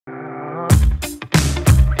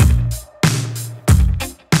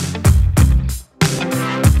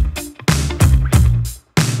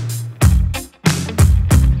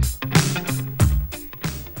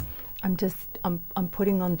I'm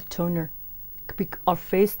putting on the toner. Our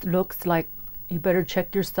face looks like you better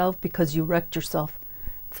check yourself because you wrecked yourself.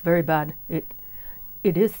 It's very bad. It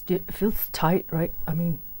feels tight, right? I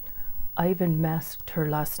mean, I even masked her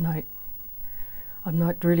last night. I'm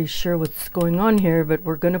not really sure what's going on here, but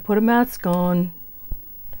we're gonna put a mask on.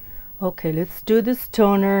 Okay, let's do this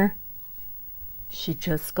toner. She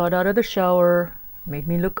just got out of the shower, made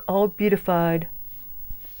me look all beautified.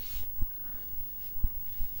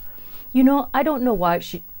 You know, I don't know why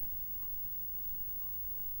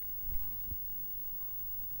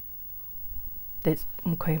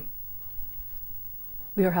okay.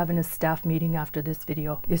 We are having a staff meeting after this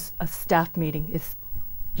video. It's a staff meeting.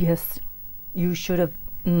 Yes, you should have,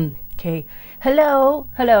 okay.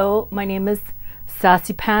 Hello, my name is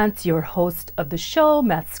Sassy Pants, your host of the show,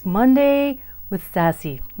 Mask Monday with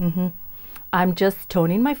Sassy. I'm just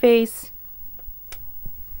toning my face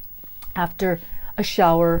after a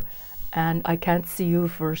shower, and I can't see you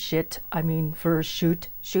for shit. I mean, for a shoot,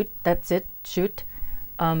 that's it, shoot.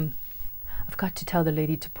 I've got to tell the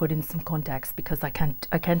lady to put in some contacts because I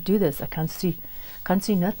can't do this. I can't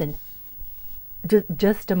see nothing.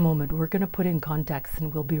 Just a moment. We're gonna put in contacts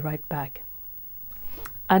and we'll be right back.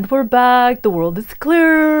 And we're back. The world is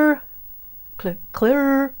clear.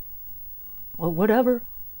 Clear. Well, whatever.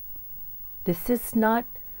 This is not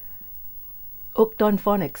hooked on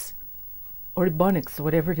phonics or bonics,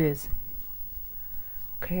 whatever it is.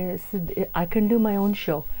 Okay, I can do my own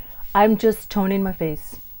show. I'm just toning my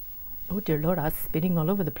face. Oh dear Lord, I was spitting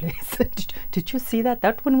all over the place. Did you see that?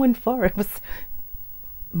 That one went far. It was,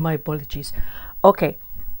 my apologies. Okay.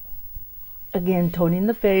 Again, toning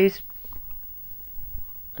the face.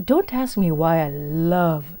 Don't ask me why I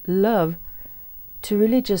love to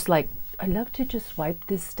really just like, I love to just wipe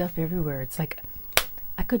this stuff everywhere. It's like,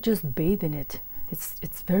 I could just bathe in it.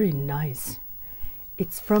 It's very nice.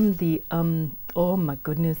 It's from the, oh my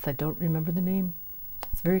goodness, I don't remember the name.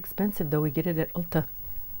 It's very expensive though. We get it at Ulta.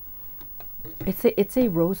 It's a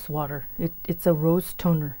rose water. It's a rose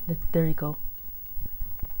toner. There you go.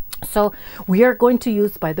 So we are going to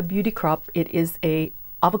use by the Beauty Crop. It is a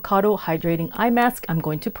avocado hydrating eye mask. I'm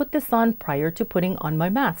going to put this on prior to putting on my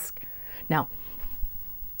mask. Now,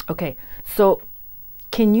 okay, so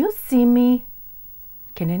can you see me?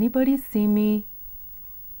 Can anybody see me?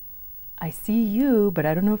 I see you, but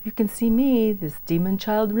I don't know if you can see me. This demon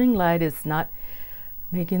child ring light is not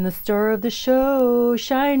making the star of the show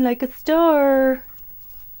shine like a star.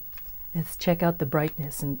 Let's check out the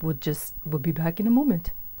brightness and we'll be back in a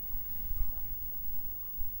moment.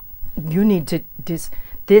 You need to, this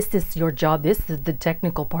is your job. This is the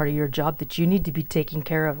technical part of your job that you need to be taking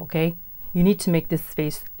care of, okay? You need to make this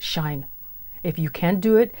face shine. If you can't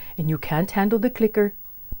do it and you can't handle the clicker,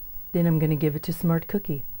 then I'm gonna give it to Smart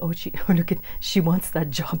Cookie. Oh, look at, she wants that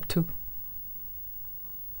job too.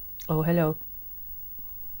 Oh, hello.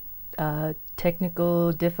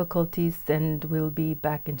 Technical difficulties, and we'll be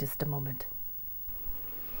back in just a moment.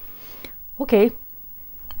 Okay,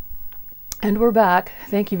 and we're back.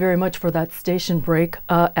 Thank you very much for that station break.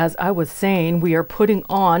 As I was saying, we are putting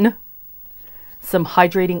on some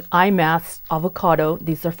hydrating eye masks, avocado.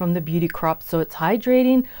 These are from the Beauty Crop, so it's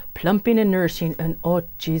hydrating, plumping, and nourishing. And oh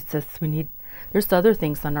Jesus, there's other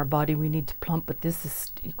things on our body we need to plump, but this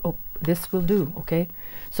will do. Okay,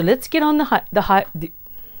 so let's get on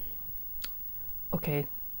okay,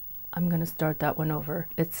 I'm gonna start that one over.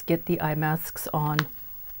 Let's get the eye masks on.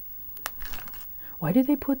 Why do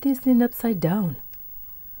they put these in upside down?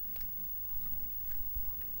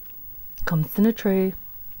 Comes in a tray.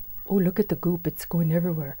 Oh, look at the goop. It's going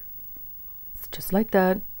everywhere. It's just like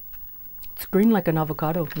that. It's green like an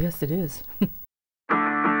avocado. Yes, it is.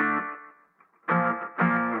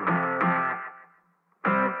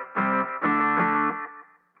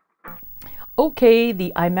 Okay,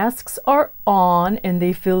 the eye masks are on and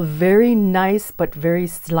they feel very nice but very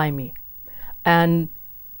slimy. And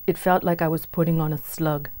it felt like I was putting on a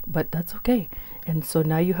slug, but that's okay. And so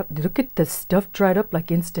now you have, look at the stuff dried up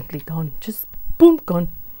like instantly gone. Just boom, gone.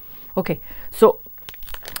 Okay, so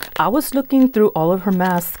I was looking through all of her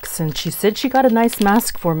masks and she said she got a nice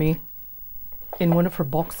mask for me in one of her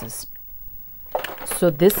boxes.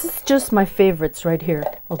 So this is just my favorites right here.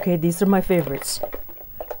 Okay, these are my favorites.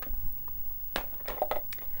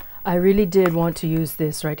 I really did want to use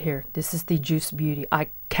this right here. This is the Juice Beauty. I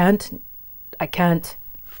can't.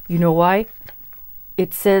 You know why?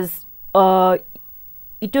 It says,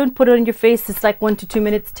 you don't put it on your face. It's like 1 to 2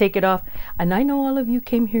 minutes, take it off. And I know all of you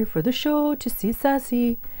came here for the show to see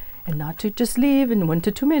Sassy and not to just leave in 1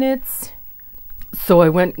 to 2 minutes. So I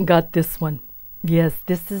went and got this one. Yes,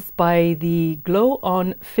 this is by the Glow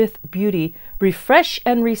on Fifth Beauty Refresh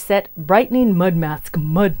and Reset Brightening Mud Mask.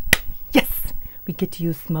 Mud. Yes, we get to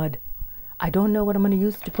use mud. I don't know what I'm going to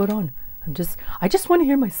use to put on. I just want to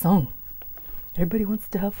hear my song. Everybody wants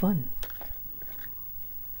to have fun.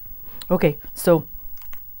 Okay, so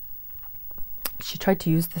she tried to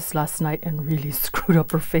use this last night and really screwed up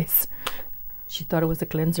her face. She thought it was a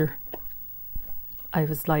cleanser. I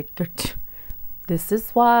was like, this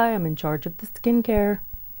is why I'm in charge of the skincare.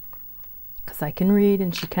 Because I can read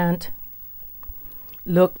and she can't.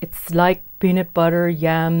 Look, it's like peanut butter,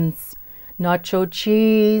 yams, nacho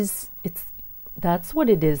cheese. That's what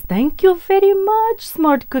it is. Thank you very much,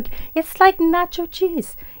 smart cookie. It's like nacho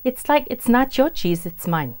cheese. It's not your cheese, it's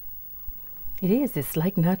mine. It is. It's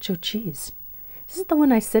like nacho cheese. This is the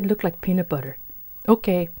one I said looked like peanut butter.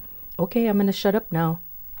 Okay, I'm gonna shut up now.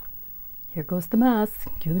 Here goes the mask.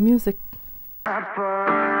 Cue the music. Have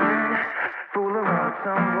fun, fool around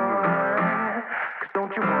someone, 'cause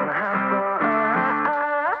don't you wanna have fun?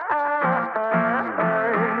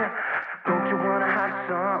 Don't you wanna have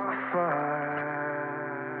some fun?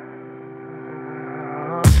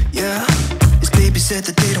 Yeah, his baby said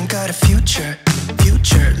that they don't got a future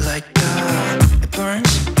like it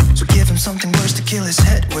burns. So give him something worse to kill his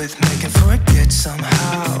head with, make him forget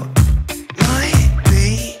somehow. Might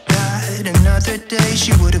be that another day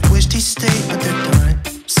she would have wished he stayed, but they're done.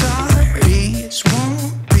 Sorry's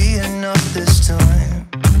won't be enough this time.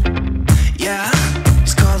 Yeah,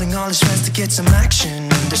 he's calling all his friends to get some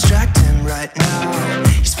action and distract him right now.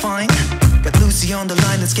 He's fine, got Lucy on the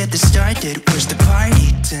line, let's get this started. Where's the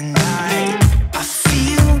party tonight? I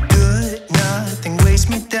feel good, nothing weighs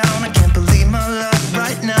me down. I can't believe my luck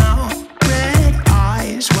right now. Red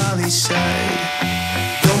eyes while he said,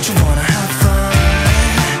 don't you wanna have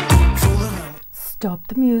fun? Fool around. Stop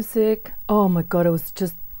the music. Oh my god, I was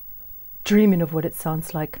just dreaming of what it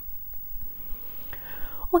sounds like.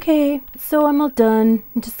 Okay, so I'm all done.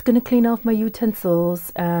 I'm just gonna clean off my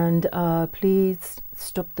utensils and please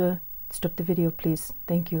stop the video, please.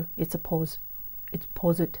 Thank you. It's a pause.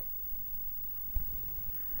 Pause it.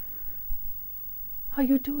 How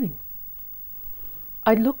you doing?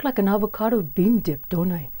 I look like an avocado bean dip,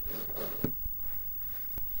 don't I?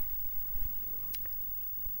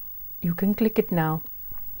 You can click it now.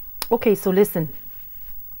 Okay, so listen.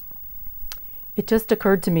 It just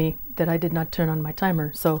occurred to me that I did not turn on my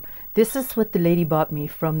timer. So this is what the lady bought me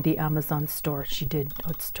from the Amazon store. She did.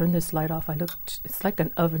 Let's turn this light off. It's like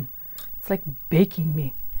an oven. It's like baking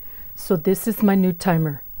me. So this is my new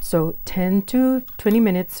timer. So 10 to 20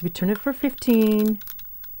 minutes. We turn it for 15.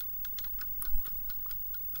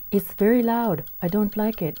 It's very loud. I don't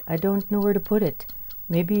like it. I don't know where to put it.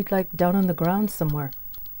 Maybe like down on the ground somewhere.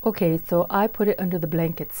 Okay, so I put it under the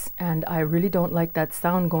blankets and I really don't like that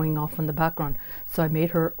sound going off in the background. So I made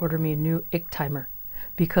her order me a new ick timer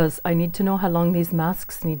because I need to know how long these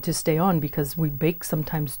masks need to stay on because we bake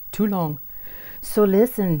sometimes too long. So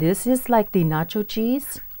listen, this is like the nacho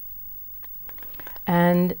cheese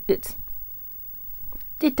and it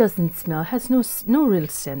doesn't smell, has no real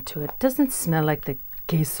scent to it. It doesn't smell like the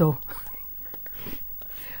queso.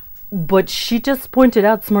 But she just pointed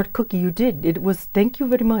out, smart cookie, you did. It was, thank you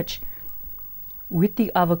very much. With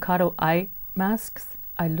the avocado eye masks,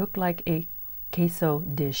 I look like a queso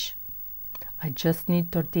dish. I just need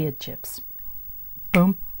tortilla chips.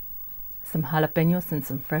 Boom. Some jalapenos and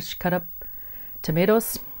some fresh cut up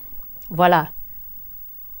tomatoes. Voila.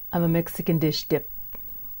 I'm a Mexican dish dip.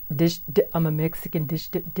 I'm a Mexican dish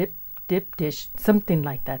dip dish. Something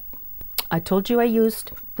like that. I told you I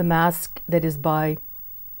used the mask that is by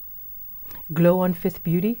Glow on Fifth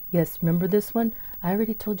Beauty. Yes, remember this one? I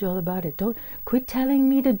already told you all about it. Don't quit telling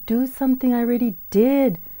me to do something I already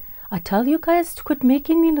did. I tell you guys to quit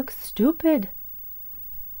making me look stupid.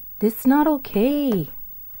 This is not okay.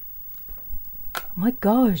 Oh my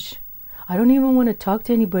gosh. I don't even want to talk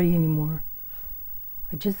to anybody anymore.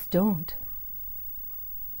 I just don't.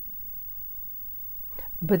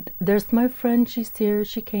 But there's my friend. She's here.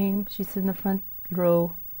 She came. She's in the front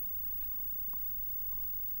row.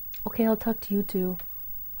 Okay, I'll talk to you too.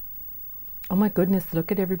 Oh my goodness,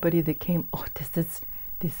 look at everybody that came. Oh, this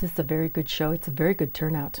is a very good show. It's a very good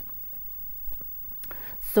turnout.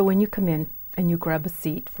 So when you come in and you grab a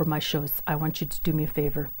seat for my shows, I want you to do me a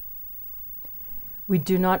favor. We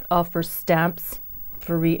do not offer stamps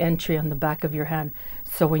for re-entry on the back of your hand.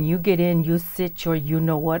 So when you get in, you sit your you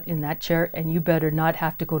know what in that chair and you better not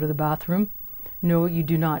have to go to the bathroom. No, you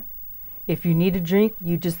do not. If you need a drink,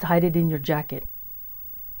 you just hide it in your jacket.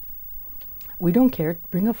 We don't care.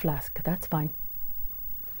 Bring a flask. That's fine.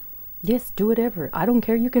 Yes, do whatever. I don't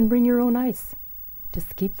care. You can bring your own ice.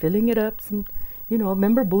 Just keep filling it up. You know,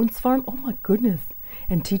 remember Boone's Farm? Oh my goodness.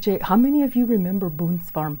 And TJ, how many of you remember Boone's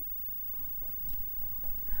Farm?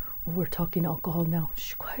 Oh, we're talking alcohol now.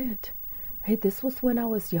 Shh, quiet. Hey, this was when I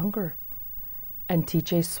was younger. And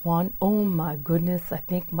TJ Swan, oh my goodness. I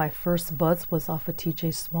think my first buzz was off of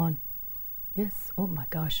TJ Swan. Yes, oh my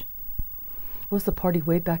gosh. It was a party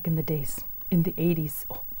way back in the days, in the 80s.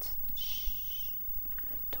 Oh, shh.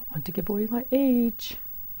 Don't want to give away my age.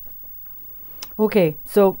 Okay,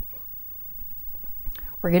 so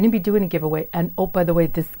we're going to be doing a giveaway. And oh, by the way,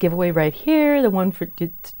 this giveaway right here, the one for,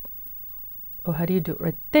 oh, how do you do it?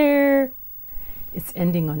 Right there. It's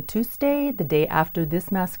ending on Tuesday, the day after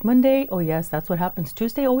this Mask Monday. Oh yes, that's what happens.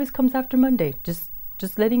 Tuesday always comes after Monday. Just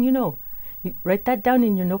letting you know. You write that down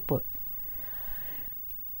in your notebook.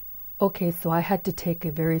 Okay, so I had to take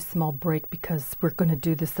a very small break because we're going to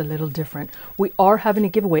do this a little different. We are having a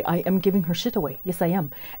giveaway. I am giving her shit away. Yes, I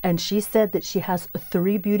am. And she said that she has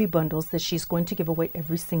 3 beauty bundles that she's going to give away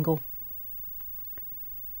every single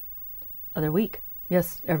other week.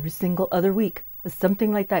 Yes, every single other week.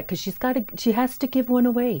 Something like that. Because she has to give one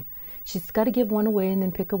away. She's got to give one away and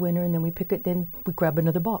then pick a winner, and then then we grab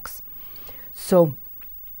another box. So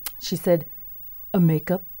she said a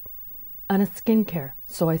makeup and a skincare.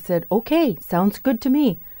 So I said, okay, sounds good to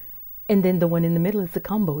me. And then the one in the middle is the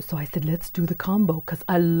combo. So I said, let's do the combo because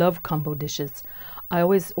I love combo dishes. I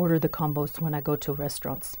always order the combos when I go to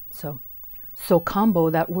restaurants. So combo,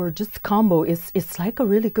 that word, just combo, it's like a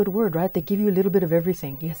really good word, right? They give you a little bit of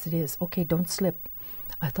everything. Yes, it is. Okay, don't slip.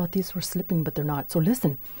 I thought these were slipping, but they're not. So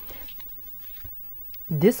listen,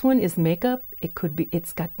 this one is makeup.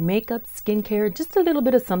 It's got makeup, skincare, just a little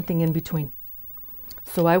bit of something in between.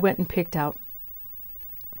 So I went and picked out.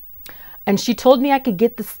 And she told me I could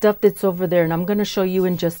get the stuff that's over there, and I'm going to show you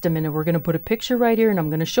in just a minute. We're going to put a picture right here, and I'm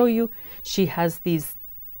going to show you. She has these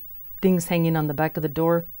things hanging on the back of the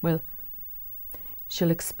door. Well,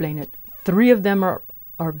 she'll explain it. 3 of them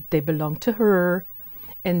they belong to her,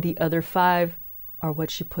 and the other 5 are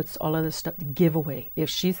what she puts all of the stuff, giveaway. If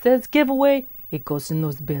she says giveaway, it goes in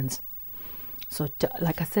those bins. So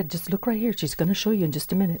like I said, just look right here. She's going to show you in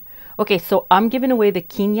just a minute. Okay, so I'm giving away the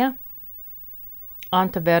Kenya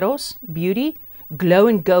Ontiveros Beauty Glow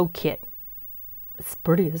and Go Kit. It's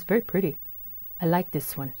pretty. It's very pretty. I like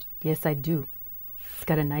this one. Yes, I do. It's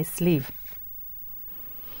got a nice sleeve.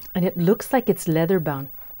 And it looks like it's leather bound.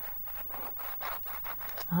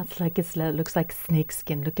 Oh, it's like looks like snake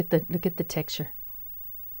skin. Look at the texture.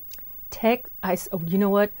 You know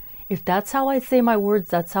what? If that's how I say my words,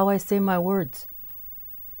 that's how I say my words.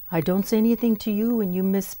 I don't say anything to you when you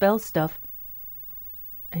misspell stuff.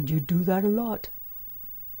 And you do that a lot.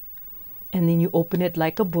 And then you open it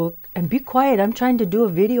like a book. And be quiet. I'm trying to do a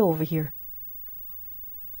video over here.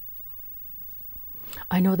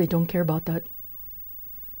 I know they don't care about that.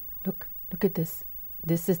 Look at this.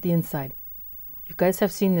 This is the inside. You guys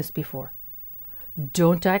have seen this before.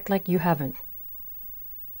 Don't act like you haven't.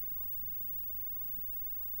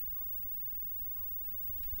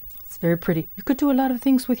 It's very pretty. You could do a lot of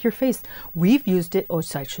things with your face. We've used it. Oh,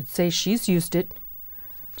 I should say she's used it.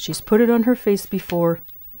 She's put it on her face before.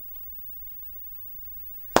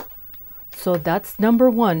 So that's number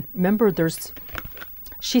 1. Remember,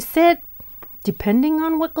 she said, depending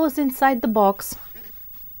on what goes inside the box,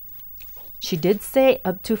 she did say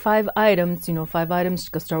up to 5 items. 5 items,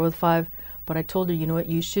 you could start with 5. But I told her, you know what,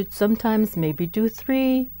 you should sometimes maybe do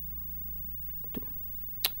 3.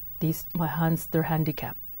 My hands, they're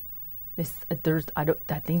handicapped. I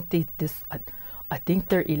think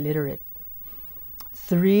they're illiterate.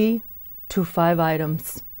 3 to 5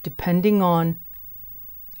 items, depending on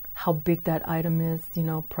how big that item is,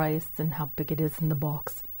 price and how big it is in the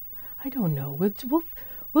box. I don't know.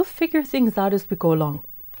 We'll figure things out as we go along.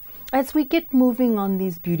 As we get moving on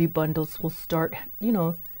these beauty bundles, we'll start,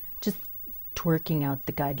 just twerking out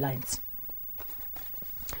the guidelines.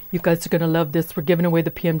 You guys are going to love this. We're giving away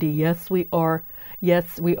the PMD. Yes, we are.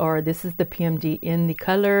 Yes, we are. This is the PMD in the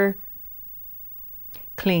color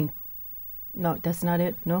Clean. No, that's not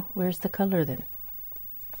it. No, where's the color then?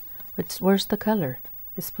 Where's the color?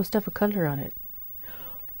 It's supposed to have a color on it.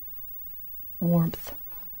 Warmth.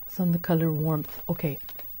 It's on the color Warmth. Okay,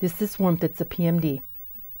 this is Warmth. It's a PMD.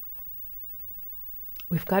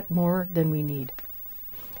 We've got more than we need.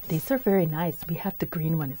 These are very nice. We have the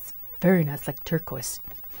green one. It's very nice, like turquoise.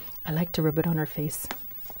 I like to rub it on her face.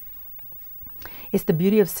 It's the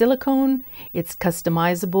beauty of silicone. It's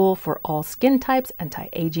customizable for all skin types.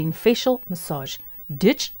 Anti-aging facial massage.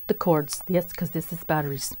 Ditch the cords. Yes, because this is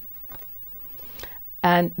batteries.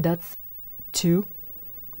 And that's 2.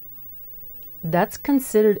 That's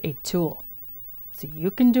considered a tool. So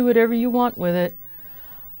you can do whatever you want with it.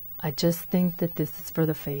 I just think that this is for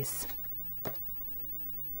the face.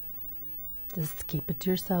 Just keep it to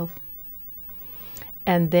yourself.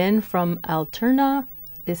 And then from Alterna,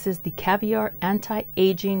 this is the Caviar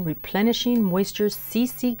Anti-Aging Replenishing Moisture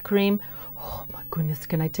CC Cream. Oh my goodness,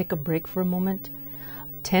 can I take a break for a moment?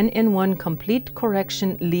 10-in-1 Complete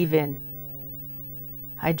Correction Leave-In.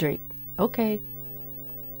 Hydrate. Okay.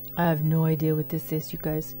 I have no idea what this is, you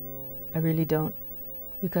guys. I really don't.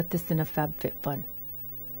 We got this in a FabFitFun.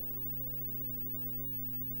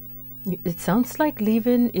 It sounds like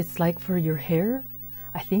leave-in. It's like for your hair.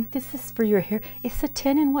 I think this is for your hair. It's a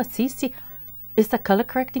 10-in-1 CC. It's a color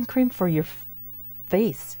correcting cream for your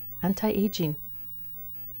face. Anti-aging.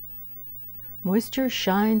 Moisture,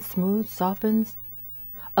 shine, smooth, softens.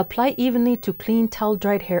 Apply evenly to clean,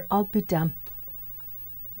 towel-dried hair. I'll be damned.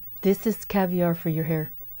 This is caviar for your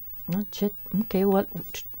hair. Oh, shit. Okay, well,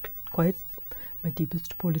 quiet. My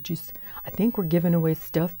deepest apologies. I think we're giving away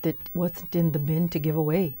stuff that wasn't in the bin to give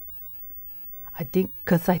away. I think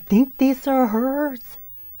these are hers.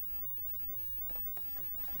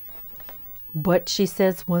 But she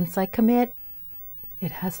says once I commit,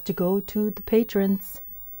 it has to go to the patrons.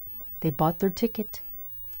 They bought their ticket.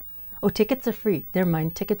 Oh, tickets are free. They're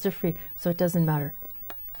mine. Tickets are free, so it doesn't matter.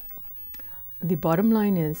 The bottom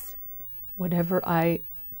line is, whatever I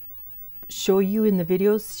show you in the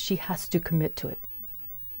videos, she has to commit to it.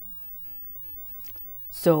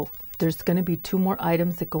 So there's going to be 2 more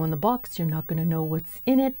items that go in the box. You're not going to know what's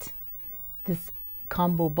in it. This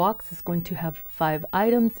combo box is going to have 5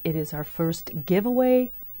 items. It is our first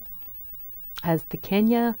giveaway. Has the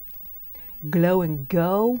Kenya Glow and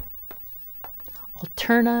Go,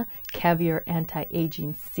 Alterna Caviar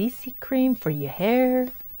Anti-Aging CC Cream for your hair,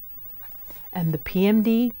 and the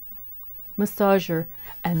PMD massager.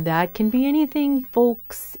 And that can be anything,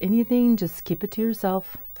 folks. Anything. Just keep it to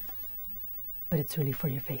yourself. But it's really for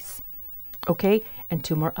your face. Okay, and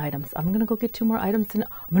 2 more items. I'm gonna go get 2 more items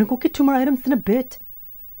in a bit.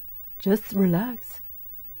 Just relax.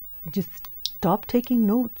 Just stop taking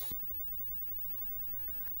notes.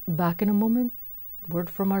 Back in a moment. Word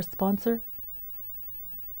from our sponsor.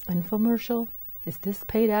 Infomercial. Is this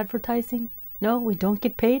paid advertising? No, we don't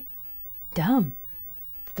get paid? Damn.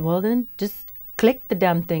 Well then, just click the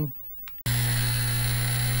damn thing.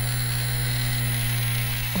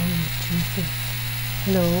 Oh, Jesus.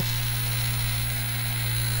 Hello.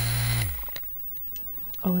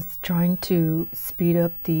 I was trying to speed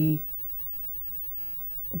up the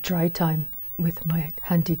dry time with my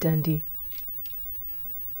handy dandy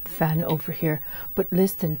fan over here. But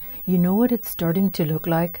listen, you know what it's starting to look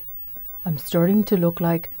like? I'm starting to look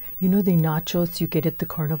like, you know, the nachos you get at the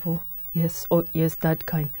carnival? Yes, oh yes, that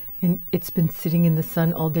kind. And it's been sitting in the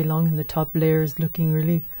sun all day long and the top layer is looking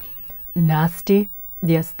really nasty.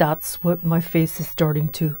 Yes, that's what my face is starting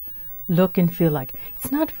to look and feel like.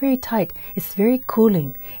 It's not very tight. It's very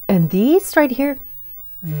cooling. And these right here,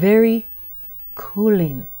 very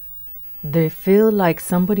cooling. They feel like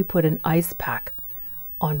somebody put an ice pack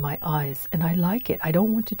on my eyes. And I like it. I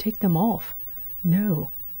don't want to take them off.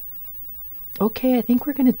 No. Okay, I think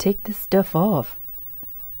we're going to take this stuff off.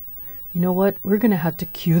 You know what? We're going to have to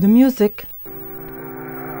cue the music.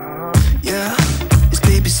 Yeah, his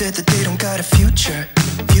baby said that they don't got a future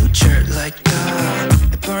like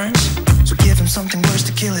that. It burns, so give him something worse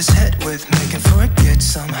to kill his head with, make him forget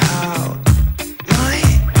somehow.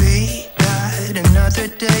 Might be that another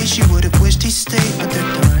day she would have wished he stayed, but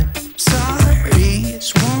they're done.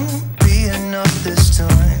 Sorry's won't be enough this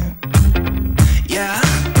time. Yeah,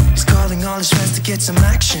 he's calling all his friends to get some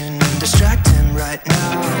action and distract him right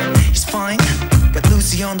now. He's fine, got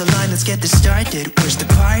Lucy on the line, let's get this started. Where's the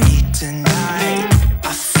party tonight?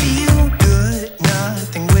 I feel good,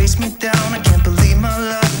 nothing weighs me down. I can't believe my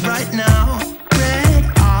love right now.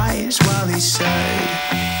 Red eyes while he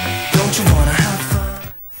said, don't you wanna have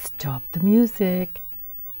fun? Stop the music.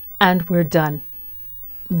 And we're done.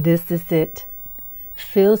 This is it.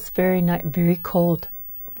 Feels very nice, very cold.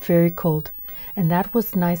 Very cold. And that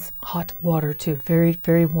was nice hot water too. Very,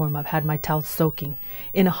 very warm. I've had my towels soaking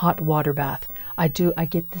in a hot water bath. I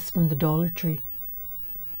get this from the Dollar Tree.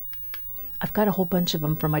 I've got a whole bunch of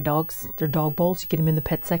them for my dogs. They're dog bowls. You get them in the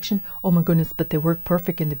pet section. Oh my goodness, but they work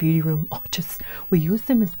perfect in the beauty room. Oh, we use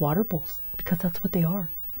them as water bowls because that's what they are.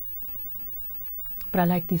 But I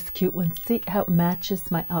like these cute ones. See how it matches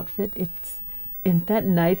my outfit? Isn't that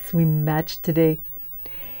nice? We matched today.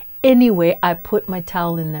 Anyway, I put my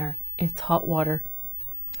towel in there. It's hot water.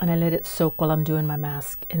 And I let it soak while I'm doing my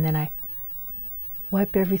mask. And then I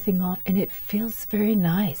wipe everything off. And it feels very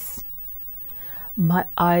nice. My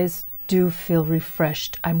eyes do feel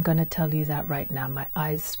refreshed. I'm going to tell you that right now. My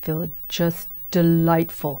eyes feel just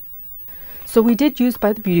delightful. So we did use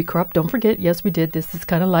By the Beauty Crop. Don't forget, yes, we did. This is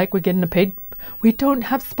kind of like we're getting a paid. We don't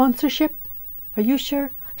have sponsorship. Are you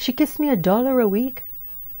sure? She gives me $1 a week.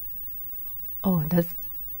 Oh,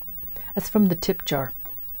 that's from the tip jar.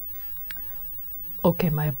 Okay,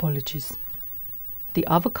 my apologies. The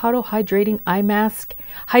Avocado Hydrating Eye Mask,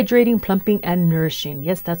 hydrating, plumping, and nourishing.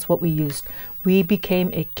 Yes, that's what we used. We became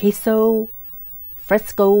a queso,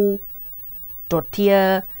 fresco,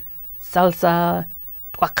 tortilla, salsa,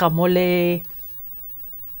 guacamole,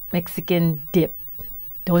 Mexican dip.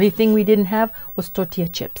 The only thing we didn't have was tortilla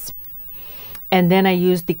chips. And then I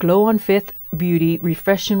used the Glow on Fifth Beauty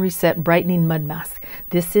Refresh and Reset Brightening Mud Mask.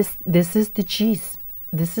 This is the cheese.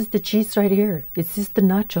 This is the cheese right here. It's just the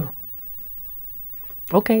nacho.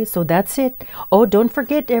 Okay, so that's it. Oh, don't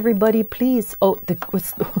forget, everybody, please. Oh,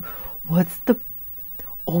 what's the?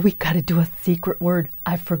 Oh, we gotta do a secret word.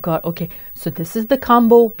 I forgot. Okay, so this is the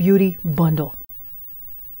combo beauty bundle.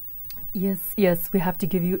 Yes, we have to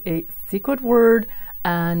give you a secret word,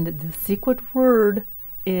 and the secret word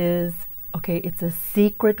is, okay, it's a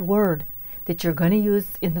secret word that you're going to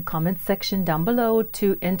use in the comment section down below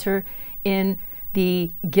to enter in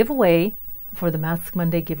the giveaway for the Mask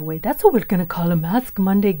Monday giveaway. That's what we're going to call them, Mask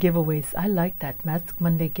Monday giveaways. I like that, Mask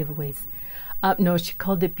Monday giveaways. No, she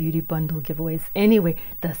called it beauty bundle giveaways. Anyway,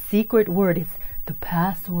 the secret word is, the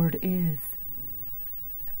password is,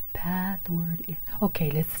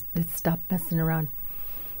 okay, let's stop messing around.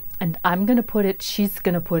 And I'm gonna put it, she's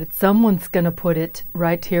gonna put it, someone's gonna put it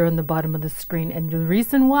right here on the bottom of the screen. And the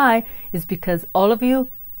reason why is because all of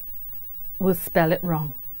you will spell it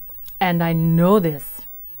wrong, and I know this.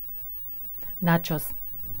 Nachos.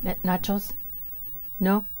 Nachos?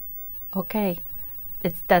 No? Okay,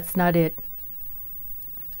 that's not it.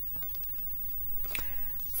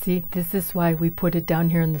 See, this is why we put it down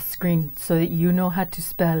here on the screen, so that you know how to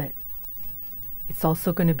spell it. It's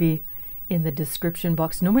also going to be in the description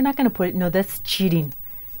box. No, we're not going to put it. No, that's cheating.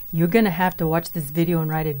 You're going to have to watch this video and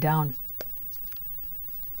write it down.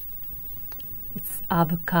 It's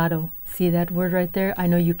avocado. See that word right there? I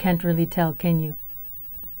know you can't really tell, can you?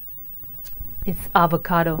 It's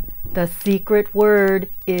avocado. The secret word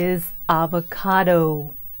is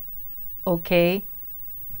avocado. Okay?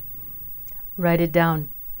 Write it down.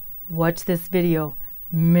 Watch this video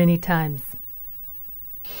many times.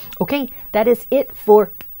 Okay, that is it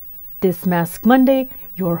for this Mask Monday.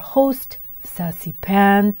 Your host, Sassy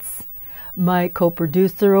Pants. My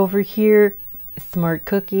co-producer over here, Smart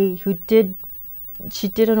Cookie, she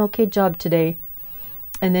did an okay job today.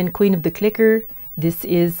 And then Queen of the Clicker. This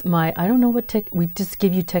is my, I don't know what we just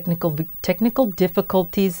give you technical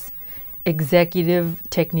difficulties, executive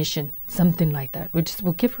technician, something like that.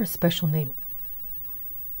 We'll give her a special name.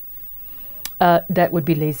 That would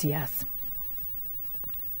be lazy ass.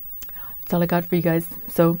 That's all I got for you guys.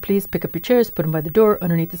 So please pick up your chairs, put them by the door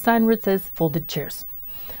underneath the sign where it says folded chairs.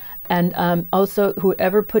 And also,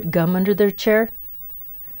 whoever put gum under their chair,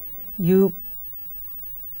 you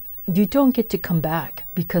don't get to come back,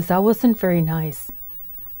 because that wasn't very nice.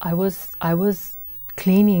 I was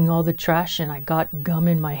cleaning all the trash and I got gum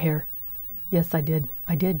in my hair. Yes, I did.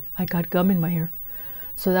 I got gum in my hair.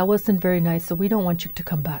 So that wasn't very nice. So we don't want you to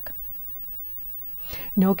come back.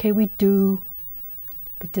 No, okay, we do.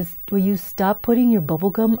 But just, will you stop putting your bubble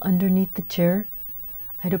gum underneath the chair?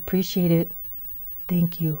 I'd appreciate it.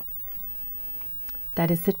 Thank you. That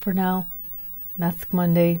is it for now. Mask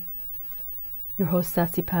Monday. Your host,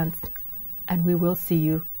 Sassy Pants. And we will see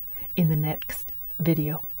you in the next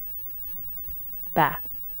video. Bye.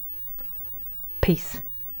 Peace.